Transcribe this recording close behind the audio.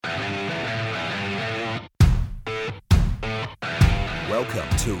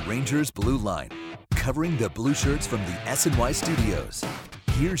Welcome to Rangers Blue Line, covering the blue shirts from the SNY studios.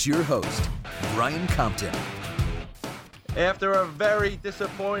 Here's your host, Brian Compton. After a very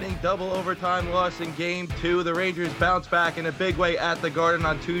disappointing double overtime loss in Game 2, the Rangers bounced back in a big way at the Garden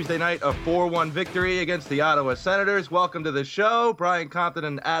on Tuesday night, a 4-1 victory against the Ottawa Senators. Welcome to the show. Brian Compton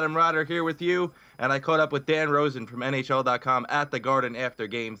and Adam Rotter here with you, and I caught up with Dan Rosen from NHL.com at the Garden after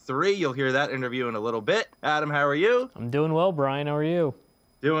Game 3. You'll hear that interview in a little bit. Adam, how are you? I'm doing well, Brian. How are you?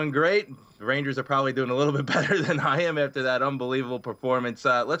 Doing great. The Rangers are probably doing a little bit better than I am after that unbelievable performance.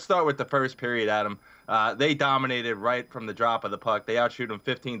 Let's start with the first period, Adam. They dominated right from the drop of the puck. They outshoot them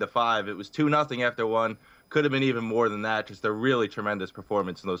 15-5. It was 2-0 after one. Could have been even more than that. Just a really tremendous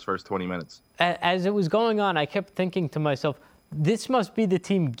performance in those first 20 minutes. As it was going on, I kept thinking to myself, this must be the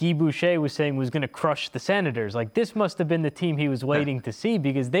team Guy Boucher was saying was going to crush the Senators. Like, this must have been the team he was waiting to see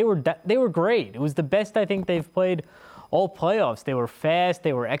because they were great. It was the best I think they've played all playoffs. They were fast.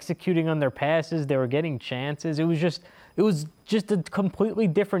 They were executing on their passes. They were getting chances. It was just a completely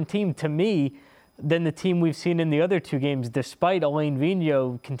different team to me than the team we've seen in the other two games, despite Alain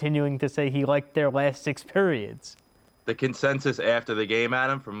Vigneault continuing to say he liked their last six periods. The consensus after the game,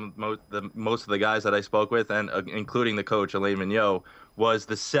 Adam, from most of the guys that I spoke with, and including the coach, Alain Vigneault, was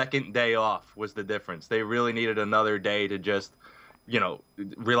the second day off was the difference. They really needed another day to just,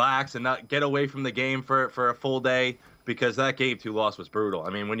 relax and not get away from the game for a full day, because that Game 2 loss was brutal. I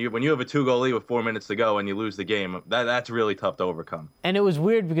mean, when you have a 2-goal lead with 4 minutes to go and you lose the game, that's really tough to overcome. And it was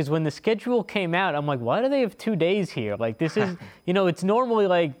weird because when the schedule came out, I'm like, why do they have 2 days here? Like, this is, it's normally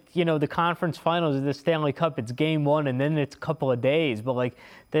like, the conference finals of the Stanley Cup, it's Game 1 and then it's a couple of days. But, like,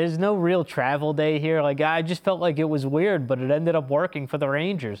 there's no real travel day here. Like, I just felt like it was weird, but it ended up working for the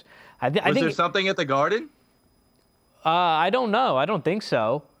Rangers. Was there something at the Garden? I don't know. I don't think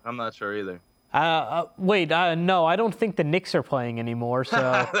so. I'm not sure either. No, I don't think the Knicks are playing anymore. So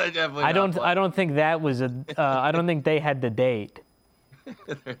I don't think that was I don't think they had the date.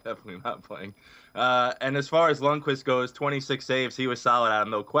 They're definitely not playing. And as far as Lundqvist goes, 26 saves. He was solid,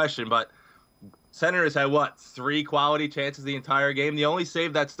 Adam, no question. But Senators had 3 quality chances the entire game. The only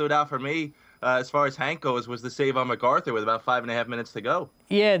save that stood out for me, as far as Hank goes, was the save on MacArthur with about 5.5 minutes to go.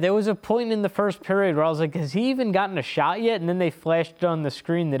 Yeah, there was a point in the first period where I was like, has he even gotten a shot yet? And then they flashed on the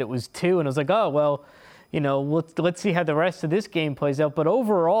screen that it was 2. And I was like, oh, well, let's see how the rest of this game plays out. But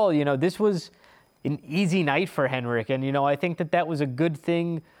overall, this was an easy night for Henrik. And, I think that was a good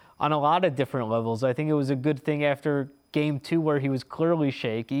thing on a lot of different levels. I think it was a good thing after Game 2 where he was clearly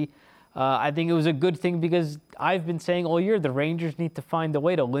shaky. I think it was a good thing because I've been saying all year the Rangers need to find a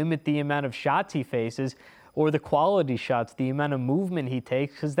way to limit the amount of shots he faces or the quality shots, the amount of movement he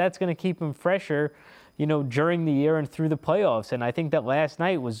takes, because that's going to keep him fresher, during the year and through the playoffs. And I think that last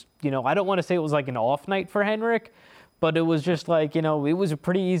night was, I don't want to say it was like an off night for Henrik, but it was just like, it was a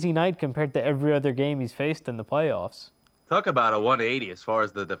pretty easy night compared to every other game he's faced in the playoffs. Talk about a 180 as far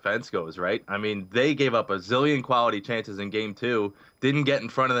as the defense goes, right? I mean, they gave up a zillion quality chances in Game 2, didn't get in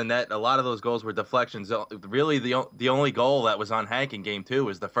front of the net. A lot of those goals were deflections. Really, the only goal that was on Hank in Game 2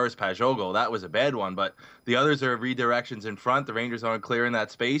 was the first Pajot goal. That was a bad one, but the others are redirections in front. The Rangers aren't clearing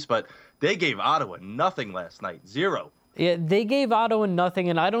that space, but they gave Ottawa nothing last night, 0. Yeah, they gave Ottawa nothing,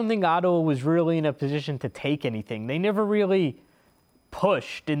 and I don't think Ottawa was really in a position to take anything. They never really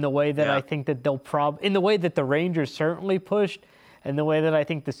pushed in the way that I think that in the way that the Rangers certainly pushed, and the way that I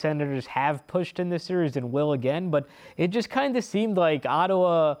think the Senators have pushed in this series and will again. But it just kind of seemed like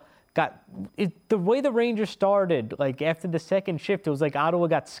Ottawa the way the Rangers started, like after the second shift, it was like Ottawa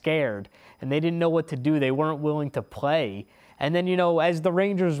got scared and they didn't know what to do. They weren't willing to play. And then, as the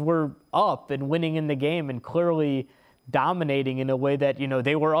Rangers were up and winning in the game and clearly dominating in a way that,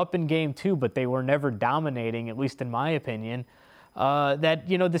 they were up in Game 2, but they were never dominating, at least in my opinion.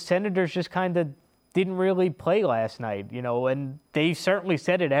 The Senators just kind of didn't really play last night, and they certainly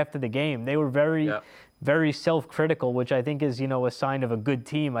said it after the game. They were very, very self-critical, which I think is, a sign of a good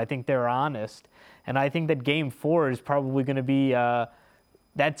team. I think they're honest. And I think that Game 4 is probably going to be,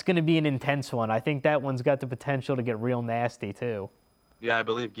 that's going to be an intense one. I think that one's got the potential to get real nasty, too. Yeah, I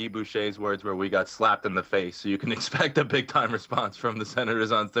believe Guy Boucher's words were, we got slapped in the face, so you can expect a big-time response from the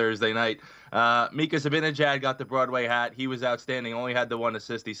Senators on Thursday night. Mika Zibanejad got the Broadway hat. He was outstanding, only had the 1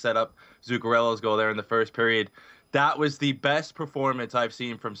 assist. He set up Zuccarello's goal there in the first period. That was the best performance I've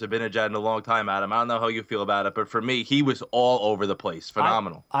seen from Zibanejad in a long time, Adam. I don't know how you feel about it, but for me, he was all over the place.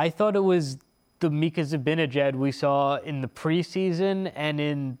 Phenomenal. I thought it was the Mika Zibanejad we saw in the preseason and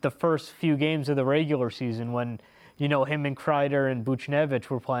in the first few games of the regular season when him and Kreider and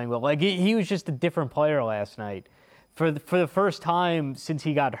Buchnevich were playing well. Like, he was just a different player last night. For the first time since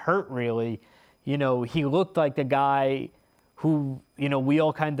he got hurt, really, he looked like the guy who, we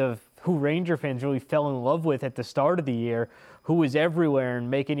all who Ranger fans really fell in love with at the start of the year, who was everywhere and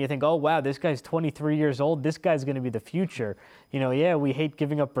making you think, oh, wow, this guy's 23 years old. This guy's going to be the future. We hate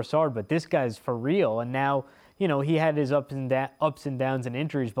giving up Brassard, but this guy's for real. And now, he had his ups and downs and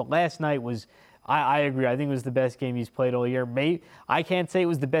injuries. But last night was, I agree, I think it was the best game he's played all year. I can't say it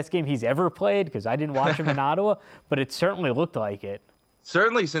was the best game he's ever played because I didn't watch him in Ottawa, but it certainly looked like it.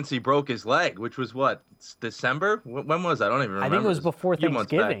 Certainly since he broke his leg, which was what, December? When was that? I don't even remember. I think it was before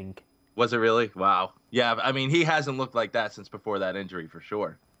Thanksgiving. Was it really? Wow. Yeah, I mean, he hasn't looked like that since before that injury for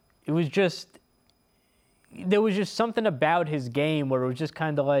sure. It was there was just something about his game where it was just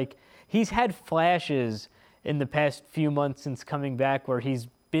kind of like, he's had flashes in the past few months since coming back where he's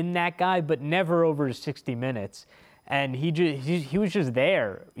been that guy, but never over 60 minutes. And he was just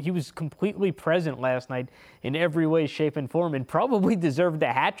there. He was completely present last night in every way, shape, and form, and probably deserved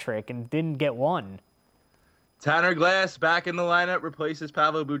a hat trick and didn't get one. Tanner Glass back in the lineup, replaces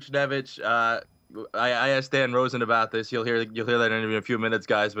Pavel Buchnevich. I asked Dan Rosen about this. You'll hear that interview in a few minutes,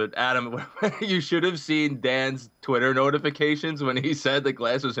 guys. But Adam, you should have seen Dan's Twitter notifications when he said that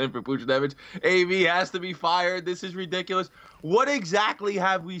Glass was in for Buchnevich. AV has to be fired. This is ridiculous. What exactly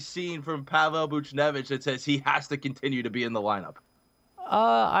have we seen from Pavel Buchnevich that says he has to continue to be in the lineup?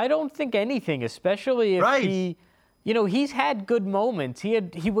 I don't think anything, especially if he's had good moments.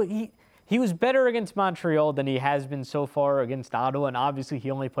 He was better against Montreal than he has been so far against Ottawa, and obviously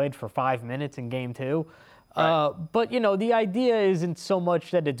he only played for 5 minutes in Game 2. Right. But, the idea isn't so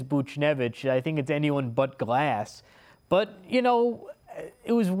much that it's Buchnevich. I think it's anyone but Glass. But, it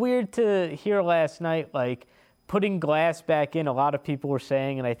was weird to hear last night, putting Glass back in. A lot of people were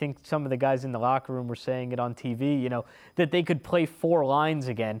saying, and I think some of the guys in the locker room were saying it on TV, that they could play 4 lines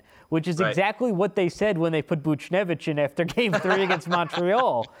again, which is exactly what they said when they put Buchnevich in after Game 3 against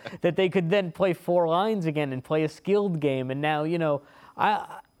Montreal, that they could then play 4 lines again and play a skilled game. And now,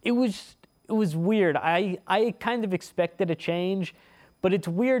 it was weird. I kind of expected a change, but it's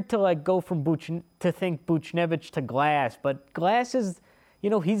weird to go from to think Buchnevich to Glass. But Glass is,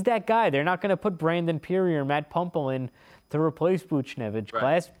 he's that guy. They're not going to put Brandon Peary or Matt Pumpel in to replace Buchnevich.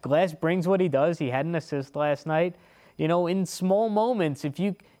 Right. Glass brings what he does. He had an assist last night. In small moments, if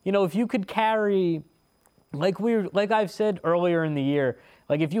you could carry, like I've said earlier in the year,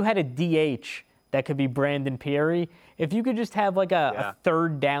 if you had a DH that could be Brandon Peary, if you could just have a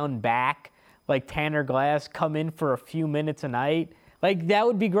third down back, like Tanner Glass, come in for a few minutes a night, that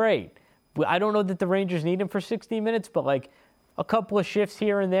would be great. I don't know that the Rangers need him for 60 minutes, but a couple of shifts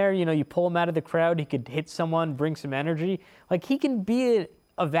here and there, you pull him out of the crowd, he could hit someone, bring some energy. He can be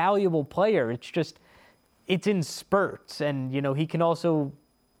a valuable player. It's just, it's in spurts, and, he can also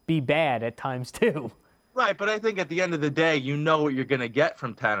be bad at times too. Right, but I think at the end of the day, you know what you're going to get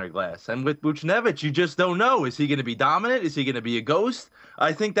from Tanner Glass. And with Buchnevich, you just don't know. Is he going to be dominant? Is he going to be a ghost?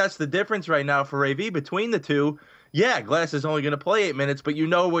 I think that's the difference right now for AV between the two. Yeah, Glass is only going to play 8 minutes, but you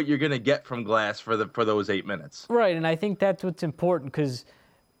know what you're going to get from Glass for those 8 minutes. Right, and I think that's what's important because,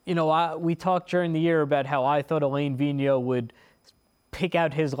 we talked during the year about how I thought Alain Vigneault would pick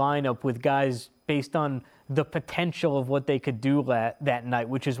out his lineup with guys based on the potential of what they could do that night,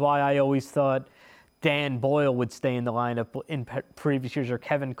 which is why I always thought Dan Boyle would stay in the lineup in previous years, or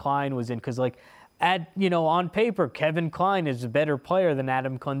Kevin Klein was in, because on paper, Kevin Klein is a better player than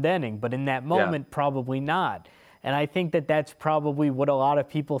Adam Clendening, but in that moment, probably not. And I think that's probably what a lot of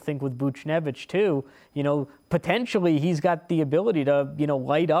people think with Buchnevich too. Potentially he's got the ability to,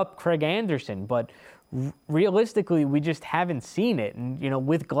 light up Craig Anderson, but realistically, we just haven't seen it. And,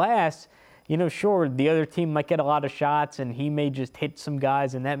 with Glass, sure, the other team might get a lot of shots and he may just hit some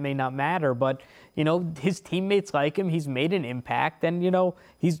guys and that may not matter, but, his teammates like him, he's made an impact, and,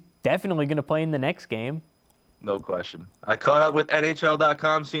 he's definitely going to play in the next game. No question. I caught up with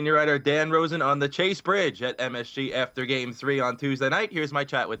NHL.com senior writer Dan Rosen on the Chase Bridge at MSG after Game 3 on Tuesday night. Here's my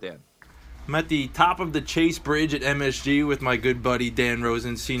chat with Dan. I'm at the top of the Chase Bridge at MSG with my good buddy Dan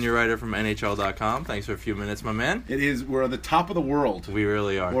Rosen, senior writer from NHL.com. Thanks for a few minutes, my man. It is. We're at the top of the world. We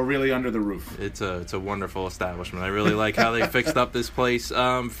really are. We're really under the roof. It's a wonderful establishment. I really like how they fixed up this place.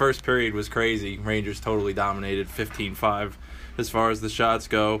 First period was crazy. Rangers totally dominated, 15-5 as far as the shots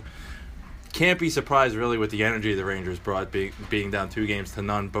go. Can't be surprised, really, with the energy the Rangers brought, being down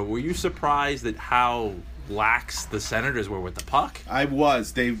 2-0. But were you surprised at how lax the Senators were with the puck? I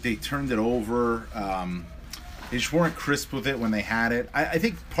was. They turned it over. They just weren't crisp with it when they had it. I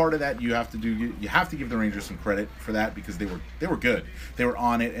think part of that you have to give the Rangers some credit for that, because they were good. They were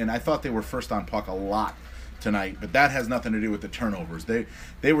on it, and I thought they were first on puck a lot tonight, but that has nothing to do with the turnovers.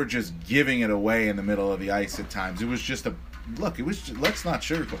 They were just giving it away in the middle of the ice at times. It was just look, it was let's not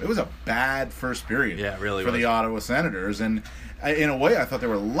sugarcoat. It was a bad first period. Yeah, it really for was. the Ottawa Senators, and in a way, I thought they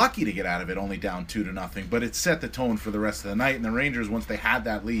were lucky to get out of it, only down 2-0. But it set the tone for the rest of the night. And the Rangers, once they had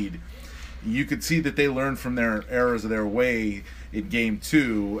that lead, you could see that they learned from their errors of their way in Game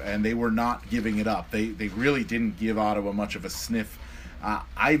 2, and they were not giving it up. They really didn't give Ottawa much of a sniff.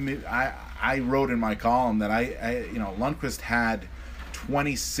 I wrote in my column that Lundqvist had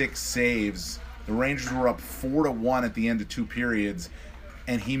 26 saves. The Rangers were up 4-1 at the end of 2 periods,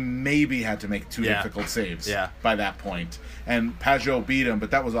 and he maybe had to make 2 difficult saves by that point. And Pajot beat him,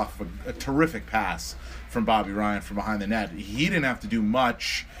 but that was off a terrific pass from Bobby Ryan from behind the net. He didn't have to do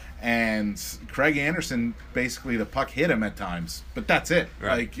much, and Craig Anderson, basically the puck hit him at times, but that's it.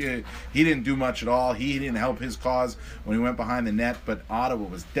 Right. He didn't do much at all. He didn't help his cause when he went behind the net, but Ottawa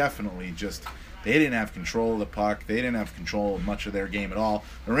was definitely just... They didn't have control of the puck. They didn't have control of much of their game at all.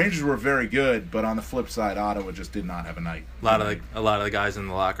 The Rangers were very good, but on the flip side, Ottawa just did not have a night. A lot of the guys in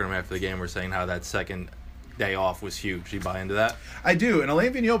the locker room after the game were saying how that second day off was huge. Do you buy into that? I do, and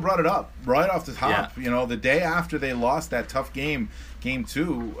Alain Vigneault brought it up right off the top. Yeah. The day after they lost that tough game, Game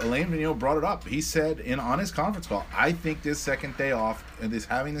 2, Alain Vigneault brought it up. He said on his conference call, I think this second day off, and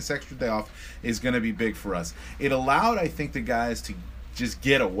having this extra day off, is going to be big for us. It allowed, I think, the guys to just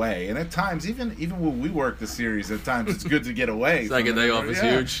get away, and at times, even when we work the series, at times it's good to get away. Second day off is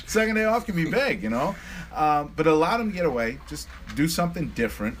huge. Second day off can be big, but it allowed them to get away, just do something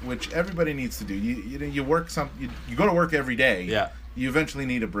different, which everybody needs to do. You work you go to work every day. Yeah. You eventually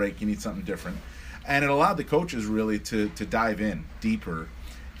need a break. You need something different, and it allowed the coaches really to dive in deeper.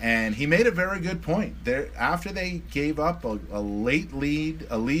 And he made a very good point. After they gave up a lead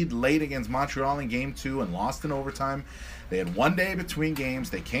late against Montreal in Game 2 and lost in overtime, they had 1 day between games.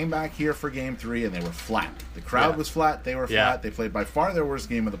 They came back here for Game 3, and they were flat. The crowd was flat. They were flat. They played by far their worst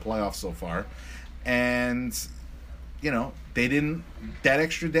game of the playoffs so far. And, they didn't – that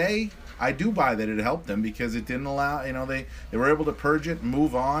extra day, I do buy that it helped them because it didn't allow – they were able to purge it and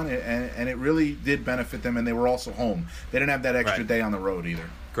move on, and it really did benefit them, and they were also home. They didn't have that extra day on the road either.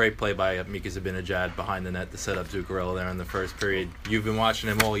 Great play by Mika Zibanejad behind the net to set up Zuccarello there in the first period. You've been watching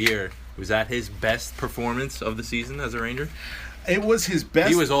him all year. Was that his best performance of the season as a Ranger? It was his best.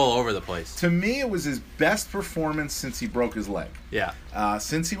 He was all over the place. To me, it was his best performance since he broke his leg. Yeah.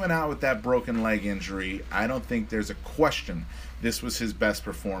 Since he went out with that broken leg injury, I don't think there's a question this was his best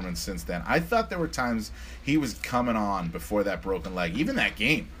performance since then. I thought there were times he was coming on before that broken leg. Even that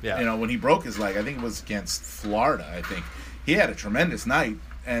game, when he broke his leg, I think it was against Florida, I think. He had a tremendous night.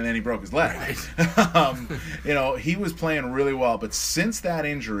 And then he broke his leg. Right. He was playing really well. But since that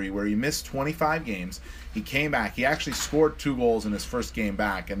injury where he missed 25 games, he came back. He actually scored 2 goals in his first game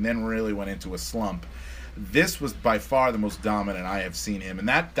back and then really went into a slump. This was by far the most dominant I have seen him. And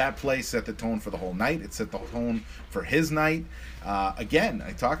that play set the tone for the whole night. It set the tone for his night. Again,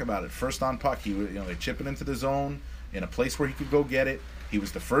 I talk about it. First on puck, they chip it into the zone in a place where he could go get it. He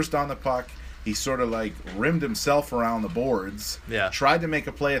was the first on the puck. He sort of rimmed himself around the boards, tried to make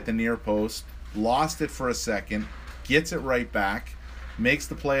a play at the near post, lost it for a second, gets it right back, makes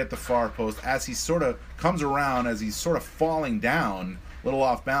the play at the far post. As he sort of comes around, as he's sort of falling down, a little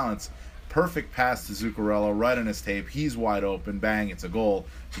off balance, perfect pass to Zuccarello, right on his tape. He's wide open, bang, it's a goal.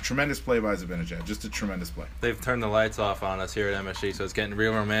 It's a tremendous play by Zibanejad, just a tremendous play. They've turned the lights off on us here at MSG, so it's getting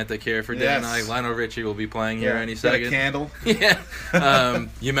real romantic here for Dan and I. Lionel Richie will be playing here any second. Got a candle. Yeah.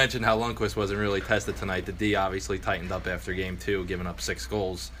 You mentioned how Lundqvist wasn't really tested tonight. The D obviously tightened up after Game 2, giving up 6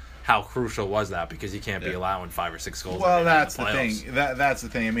 goals. How crucial was that? Because you can't be allowing 5 or 6 goals. Well, that's the thing. That's the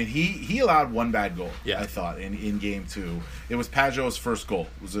thing. I mean, he allowed 1 bad goal, I thought, in Game 2. It was Pajot's first goal.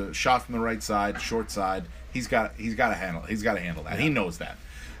 It was a shot from the right side, short side. He's got to handle that. He knows that.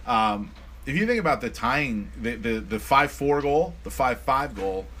 If you think about the tying, the 5-4 goal, the 5-5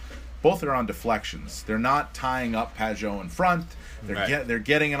 goal, both are on deflections. They're not tying up Pajot in front. They're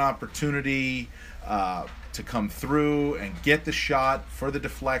getting an opportunity to come through and get the shot for the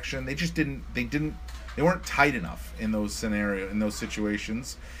deflection. They weren't tight enough in those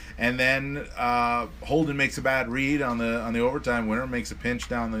situations. And then Holden makes a bad read on the overtime winner, makes a pinch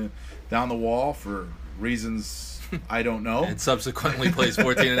down the wall for reasons I don't know. And subsequently plays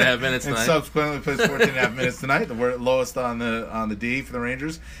 14.5 minutes tonight. The lowest on the D for the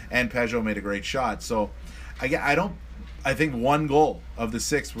Rangers. And Pajot made a great shot. So I think 1 goal of the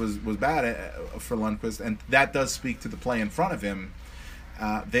 6 was bad for Lundqvist, and that does speak to the play in front of him.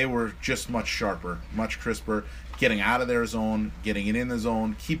 They were just much sharper, much crisper. getting out of their zone, getting it in the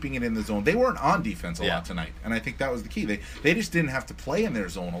zone, keeping it in the zone. They weren't on defense a lot tonight, and I think that was the key. They just didn't have to play in their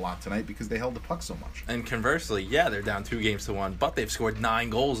zone a lot tonight because they held the puck so much. And conversely, they're down 2-1, but they've scored 9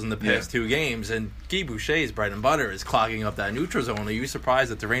 goals in the past 2 games, and Guy Boucher's bread and butter is clogging up that neutral zone. Are you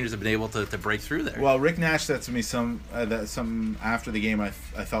surprised that the Rangers have been able to break through there? Well, Rick Nash said to me something after the game I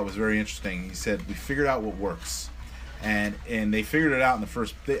thought was very interesting. He said, we figured out what works. And they figured it out in the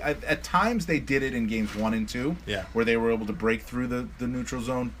first. At times they did it in games 1 and 2, where they were able to break through the neutral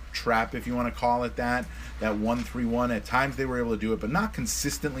zone trap, if you want to call it that 1-3-1. At times they were able to do it, but not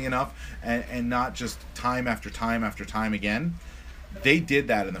consistently enough, and not just time after time after time again. They did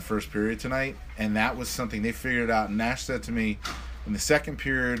that in the first period tonight, and that was something they figured out. And Nash said to me, in the second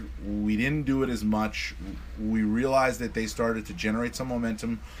period, we didn't do it as much. We realized that they started to generate some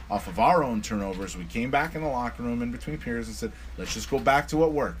momentum off of our own turnovers. We came back in the locker room in between periods and said, let's just go back to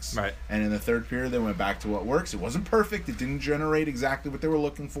what works. Right. And in the third period, they went back to what works. It wasn't perfect. It didn't generate exactly what they were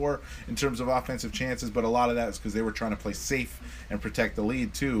looking for in terms of offensive chances, but a lot of that is because they were trying to play safe and protect the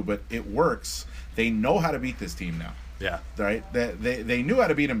lead too. But it works. They know how to beat this team now. Yeah. Right? They knew how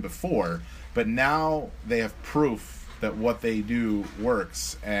to beat them before, but now they have proof that what they do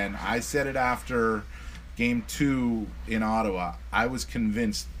works. And I said it after Game 2 in Ottawa. I was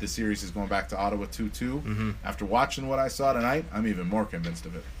convinced the series is going back to Ottawa 2-2. After watching what I saw tonight, I'm even more convinced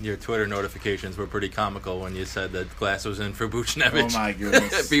of it. Your Twitter notifications were pretty comical when you said that Glass was in for Buchnevich. Oh, my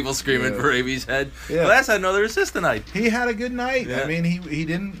goodness. People screaming for Avy's head. Yeah. Glass had another assist tonight. He had a good night. Yeah. I mean, he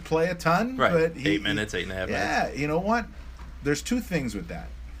didn't play a ton. Right. But 8 minutes, 8.5 minutes. Yeah, you know what? There's 2 things with that.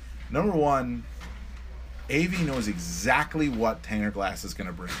 Number one, Avy knows exactly what Tanner Glass is going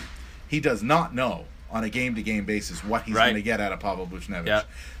to bring. He does not know on a game-to-game basis what he's going to get out of Pavel Buchnevich. Yeah.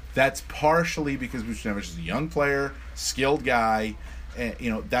 That's partially because Buchnevich is a young player, skilled guy.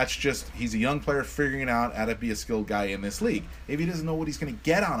 That's just, he's a young player figuring out how to be a skilled guy in this league. Avy doesn't know what he's going to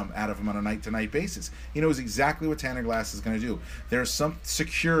get out of him on a night-to-night basis. He knows exactly what Tanner Glass is going to do. There's some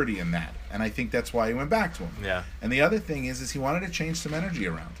security in that, and I think that's why he went back to him. Yeah. And the other thing is he wanted to change some energy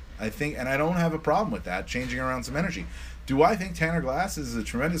around. I think, and I don't have a problem with that, changing around some energy. Do I think Tanner Glass is a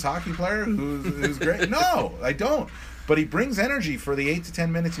tremendous hockey player who's great? No, I don't. But he brings energy for the 8 to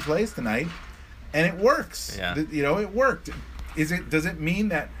 10 minutes he plays tonight, and it works. Yeah. It worked. Does it mean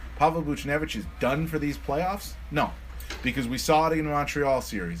that Pavel Buchnevich is done for these playoffs? No, because we saw it in the Montreal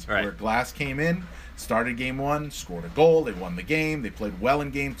series where Glass came in, started game 1, scored a goal, they won the game, they played well in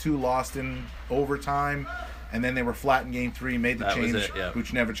game 2, lost in overtime. And then they were flat in game 3, made the change.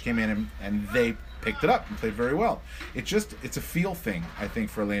 Buchnevich came in and they picked it up and played very well. It's a feel thing, I think,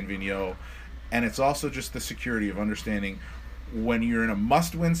 for Alain Vigneault. And it's also just the security of understanding when you're in a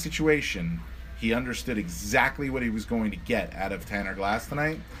must-win situation, he understood exactly what he was going to get out of Tanner Glass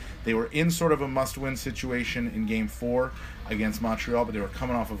tonight. They were in sort of a must-win situation in game 4 against Montreal, but they were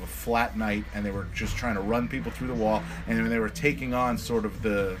coming off of a flat night and they were just trying to run people through the wall. And then they were taking on sort of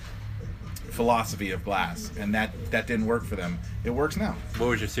the philosophy of Glass, and that didn't work for them. It works now.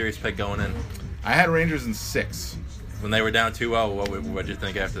 What was your series pick going in? I had Rangers in 6. When they were down 2-0, what did you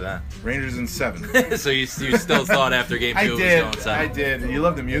think after that? Rangers in 7. So you still thought after game 2 it was going 7? I did. You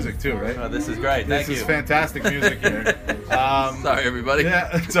love the music too, right? Oh, this is great. Thank you. This is fantastic music here. Sorry, everybody. Yeah,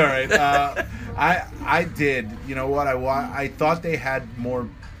 it's all right. I did. You know what? I thought they had more.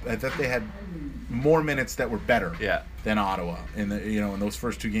 I thought they had more minutes that were better. Yeah. Than Ottawa in those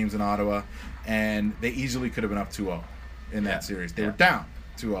first 2 games in Ottawa, and they easily could have been up 2-0 in that series. They were down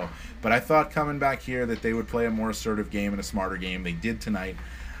 2-0, but I thought coming back here that they would play a more assertive game and a smarter game. They did tonight.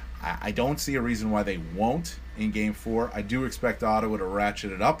 I don't see a reason why they won't in Game 4. I do expect Ottawa to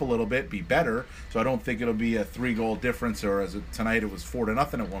ratchet it up a little bit, be better. So I don't think it'll be a 3-goal difference, or tonight it was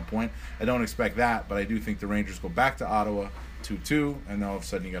 4-0 at one point. I don't expect that, but I do think the Rangers go back to Ottawa 2-2, and now all of a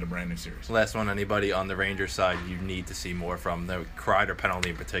sudden you got a brand new series. Last one, anybody on the Rangers side you need to see more from? The Kreider penalty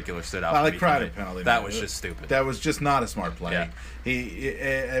in particular stood out. I like Kreider penalty. That was just stupid. That was just not a smart play. Yeah.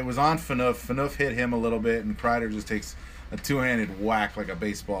 It was on Phaneuf. Phaneuf hit him a little bit, and Kreider just takes a 2-handed whack like a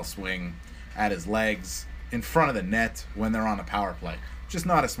baseball swing at his legs in front of the net when they're on a power play. Just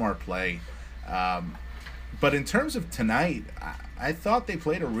not a smart play. But in terms of tonight, I thought they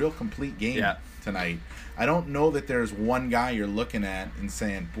played a real complete game tonight. I don't know that there's one guy you're looking at and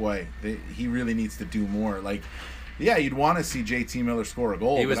saying, boy, he really needs to do more. Like, yeah, you'd want to see JT Miller score a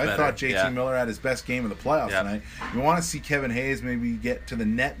goal, but I thought JT Miller had his best game of the playoffs tonight. You want to see Kevin Hayes maybe get to the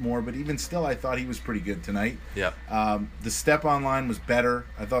net more, but even still, I thought he was pretty good tonight. Yep. The step-on line was better.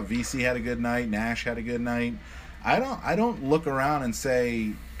 I thought VC had a good night. Nash had a good night. I don't look around and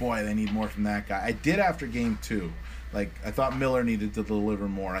say, boy, they need more from that guy. I did after Game 2. Like, I thought Miller needed to deliver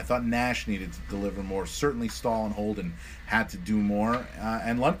more. I thought Nash needed to deliver more. Certainly Stahl and Holden had to do more.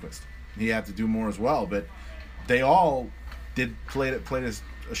 And Lundqvist, he had to do more as well. But they all played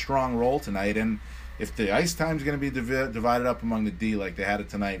a strong role tonight. And if the ice time is going to be divided up among the D like they had it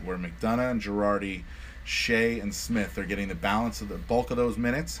tonight, where McDonough and Girardi, Shea and Smith are getting the balance of the bulk of those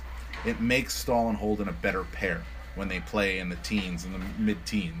minutes, it makes Stahl and Holden a better pair when they play in the teens and the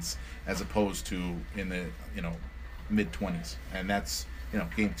mid-teens, as opposed to in the mid-20s. And that's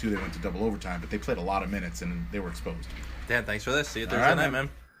game 2 they went to double overtime, but they played a lot of minutes and they were exposed. Dan, thanks for this. See you Thursday night, man.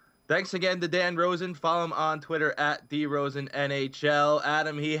 Thanks again to Dan Rosen. Follow him on Twitter at DRosenNHL.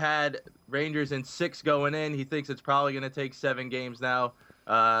 Adam, he had Rangers in 6 going in. He thinks it's probably going to take 7 games now.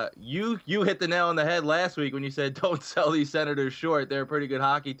 You hit the nail on the head last week when you said don't sell these Senators short. They're a pretty good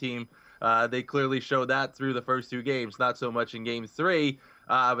hockey team. They clearly showed that through the first 2 games, not so much in game 3.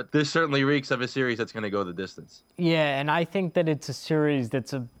 But this certainly reeks of a series that's going to go the distance. Yeah, and I think that it's a series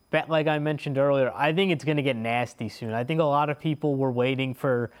that's a bet, like I mentioned earlier. I think it's going to get nasty soon. I think a lot of people were waiting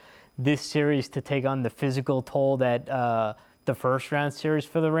for this series to take on the physical toll that the first round series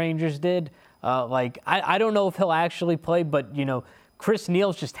for the Rangers did. I don't know if he'll actually play, but, Chris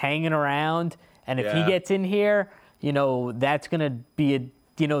Neal's just hanging around. And if he gets in here, that's going to be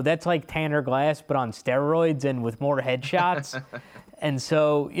that's like Tanner Glass, but on steroids and with more headshots. And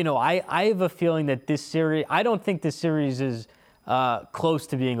so, I have a feeling that this series, I don't think this series is close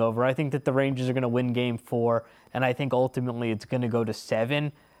to being over. I think that the Rangers are going to win game 4, and I think ultimately it's going to go to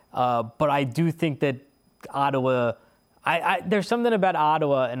 7. But I do think that Ottawa, there's something about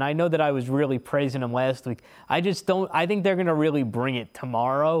Ottawa, and I know that I was really praising them last week. I think they're going to really bring it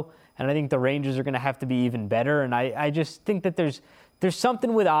tomorrow, and I think the Rangers are going to have to be even better. And I just think that there's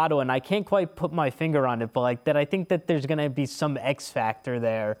something with Ottawa, and I can't quite put my finger on it, but I think that there's going to be some X factor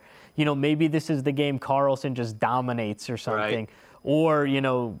there. Maybe this is the game Karlsson just dominates or something. Right.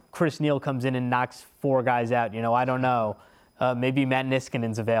 Or, Chris Neal comes in and knocks 4 guys out. I don't know. Maybe Matt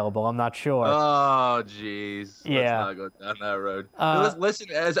Niskanen's available. I'm not sure. Oh, jeez. Yeah. Let's not go down that road. Listen,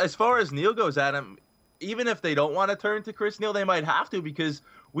 as far as Neal goes, Adam, even if they don't want to turn to Chris Neal, they might have to, because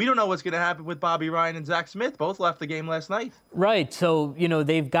we don't know what's going to happen with Bobby Ryan and Zach Smith. Both left the game last night. Right. So,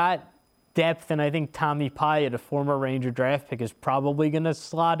 they've got depth, and I think Tommy Pyatt, a former Ranger draft pick, is probably going to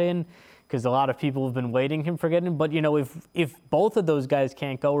slot in because a lot of people have been waiting him for getting. But, if both of those guys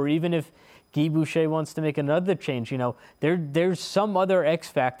can't go, or even if Guy Boucher wants to make another change, there's some other X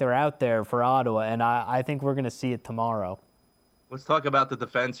factor out there for Ottawa, and I think we're going to see it tomorrow. Let's talk about the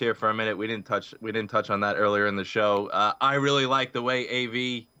defense here for a minute. We didn't touch on that earlier in the show. I really like the way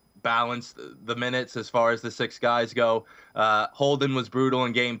AV balanced the minutes as far as the 6 guys go. Holden was brutal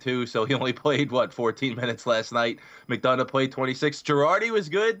in game 2, so he only played 14 minutes last night. McDonough played 26. Girardi was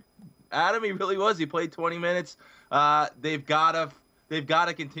good. Adam, he really was. He played 20 minutes. They've got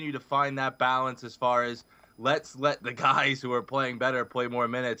to continue to find that balance as far as let's let the guys who are playing better play more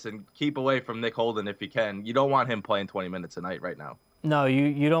minutes and keep away from Nick Holden if you can. You don't want him playing 20 minutes a night right now. No,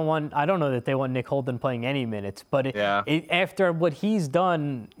 you don't want – I don't know that they want Nick Holden playing any minutes. But after what he's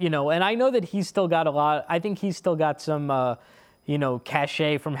done, and I know that he's still got a lot – I think he's still got some,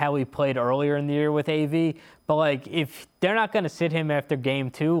 cachet from how he played earlier in the year with AV. But, if they're not going to sit him after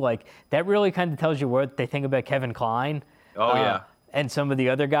game 2, that really kind of tells you what they think about Kevin Klein. Oh, yeah. And some of the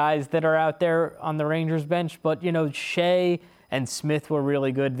other guys that are out there on the Rangers bench. But, Shea and Smith were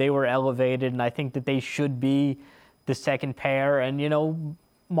really good. They were elevated, and I think that they should be – the second pair. And,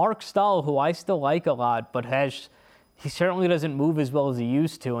 Mark Stahl, who I still like a lot, but he certainly doesn't move as well as he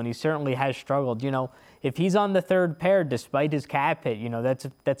used to, and he certainly has struggled. If he's on the third pair, despite his cap hit,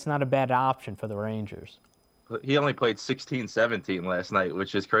 that's not a bad option for the Rangers. He only played 16-17 last night,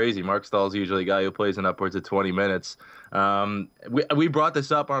 which is crazy. Mark Stahl's usually a guy who plays in upwards of 20 minutes. We brought this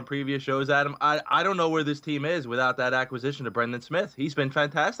up on previous shows, Adam. I don't know where this team is without that acquisition of Brendan Smith. He's been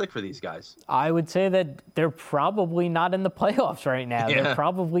fantastic for these guys. I would say that they're probably not in the playoffs right now. Yeah. They're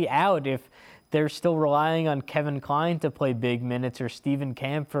probably out if they're still relying on Kevin Klein to play big minutes or Steven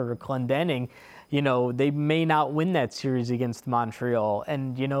Kampfer or Clendening. They may not win that series against Montreal.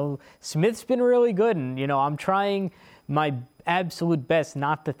 And, Smith's been really good. And, I'm trying my absolute best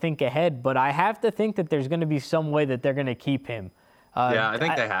not to think ahead, but I have to think that there's going to be some way that they're going to keep him. I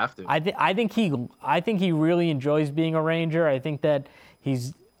think they have to. I think he really enjoys being a Ranger. I think that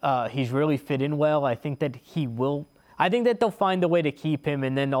he's really fit in well. I think that they'll find a way to keep him,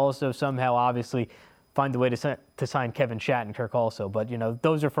 and then also somehow, obviously, find a way to sign Kevin Shattenkirk also. But,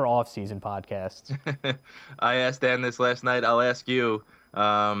 those are for off-season podcasts. I asked Dan this last night. I'll ask you.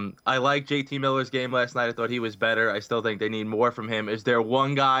 I like JT Miller's game last night. I thought he was better. I still think they need more from him. Is there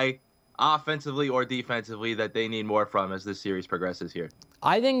one guy offensively or defensively that they need more from as this series progresses here?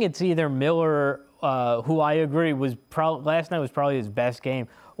 I think it's either Miller, who I agree was last night was probably his best game,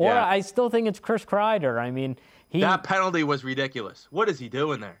 or I still think it's Chris Kreider. I mean, that penalty was ridiculous. What is he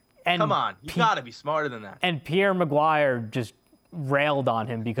doing there? Come on, you got to be smarter than that. And Pierre Maguire just railed on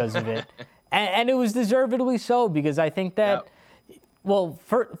him because of it, and it was deservedly so, because I think that. Yep. Well,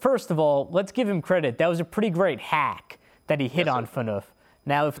 first of all, let's give him credit. That was a pretty great hack that he hit on Phaneuf.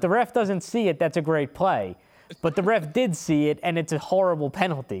 Now, if the ref doesn't see it, that's a great play. But the ref did see it, and it's a horrible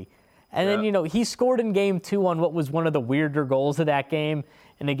penalty. And then, he scored in Game 2 on what was one of the weirder goals of that game,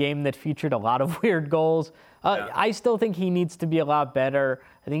 in a game that featured a lot of weird goals. I still think he needs to be a lot better.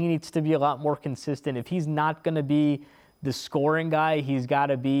 I think he needs to be a lot more consistent. If he's not going to be the scoring guy, he's got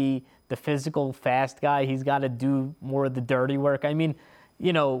to be the physical, fast guy. He's got to do more of the dirty work. I mean,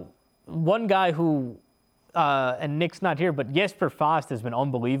 one guy who... and Nick's not here, but Jesper Fast has been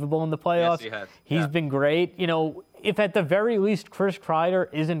unbelievable in the playoffs. Yes, he has. He's been great. If at the very least Chris Kreider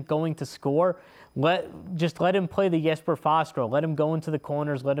isn't going to score, let him play the Jesper Fast role. Let him go into the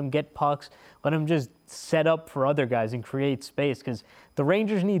corners. Let him get pucks. Let him just set up for other guys and create space, because the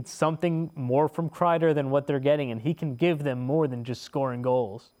Rangers need something more from Kreider than what they're getting, and he can give them more than just scoring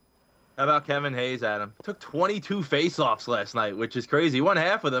goals. How about Kevin Hayes, Adam? Took 22 faceoffs last night, which is crazy. He won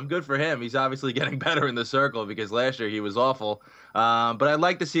half of them. Good for him. He's obviously getting better in the circle, because last year he was awful. But I'd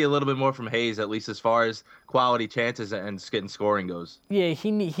like to see a little bit more from Hayes, at least as far as quality chances and getting scoring goes. Yeah,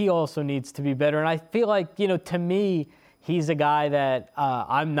 he also needs to be better. And I feel like, to me, he's a guy that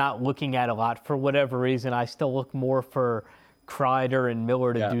I'm not looking at a lot for whatever reason. I still look more for Kreider and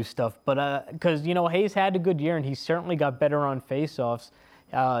Miller to do stuff. But because, Hayes had a good year, and he certainly got better on faceoffs.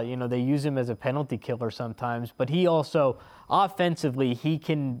 They use him as a penalty killer sometimes, but he also, offensively, he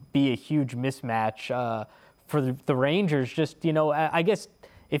can be a huge mismatch for the Rangers. Just, I guess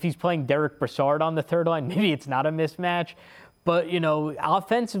if he's playing Derek Brassard on the third line, maybe it's not a mismatch. But,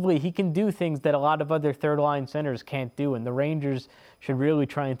 offensively, he can do things that a lot of other third-line centers can't do, and the Rangers should really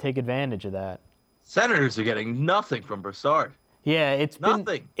try and take advantage of that. Senators are getting nothing from Brassard. Yeah, it's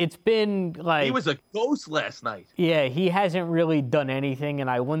been like... He was a ghost last night. Yeah, he hasn't really done anything, and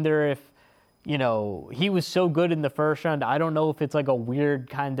I wonder if, he was so good in the first round. I don't know if it's like a weird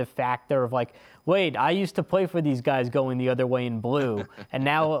kind of factor of like, wait, I used to play for these guys going the other way in blue, and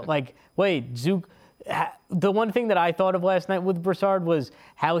now, like, wait, Zook... The one thing that I thought of last night with Brassard was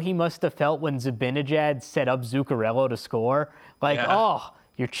how he must have felt when Zibanejad set up Zuccarello to score. Like,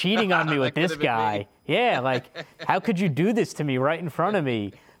 you're cheating on me with this guy. Yeah, like, how could you do this to me right in front of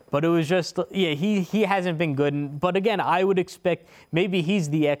me? But it was just, he hasn't been good. But again, I would expect maybe he's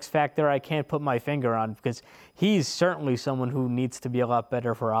the X factor I can't put my finger on, because he's certainly someone who needs to be a lot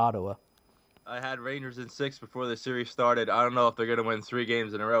better for Ottawa. I had Rangers in 6 before the series started. I don't know if they're going to win 3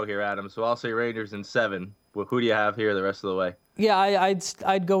 games in a row here, Adam. So I'll say Rangers in 7. Well, who do you have here the rest of the way? Yeah,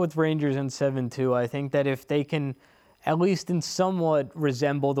 I'd go with Rangers in 7 too. I think that if they can at least in somewhat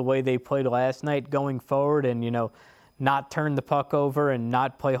resemble the way they played last night going forward, and not turn the puck over and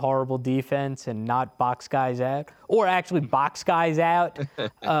not play horrible defense and not box guys out, or actually box guys out,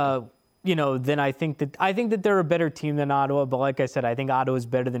 then I think that they're a better team than Ottawa. But like I said, I think Ottawa is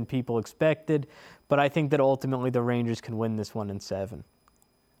better than people expected. But I think that ultimately the Rangers can win this one in 7.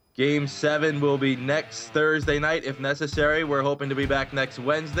 Game 7 will be next Thursday night if necessary. We're hoping to be back next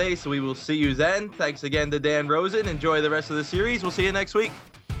Wednesday, so we will see you then. Thanks again to Dan Rosen. Enjoy the rest of the series. We'll see you next week.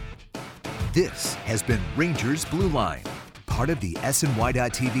 This has been Rangers Blue Line, part of the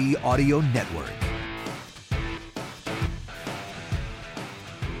SNY.TV audio network.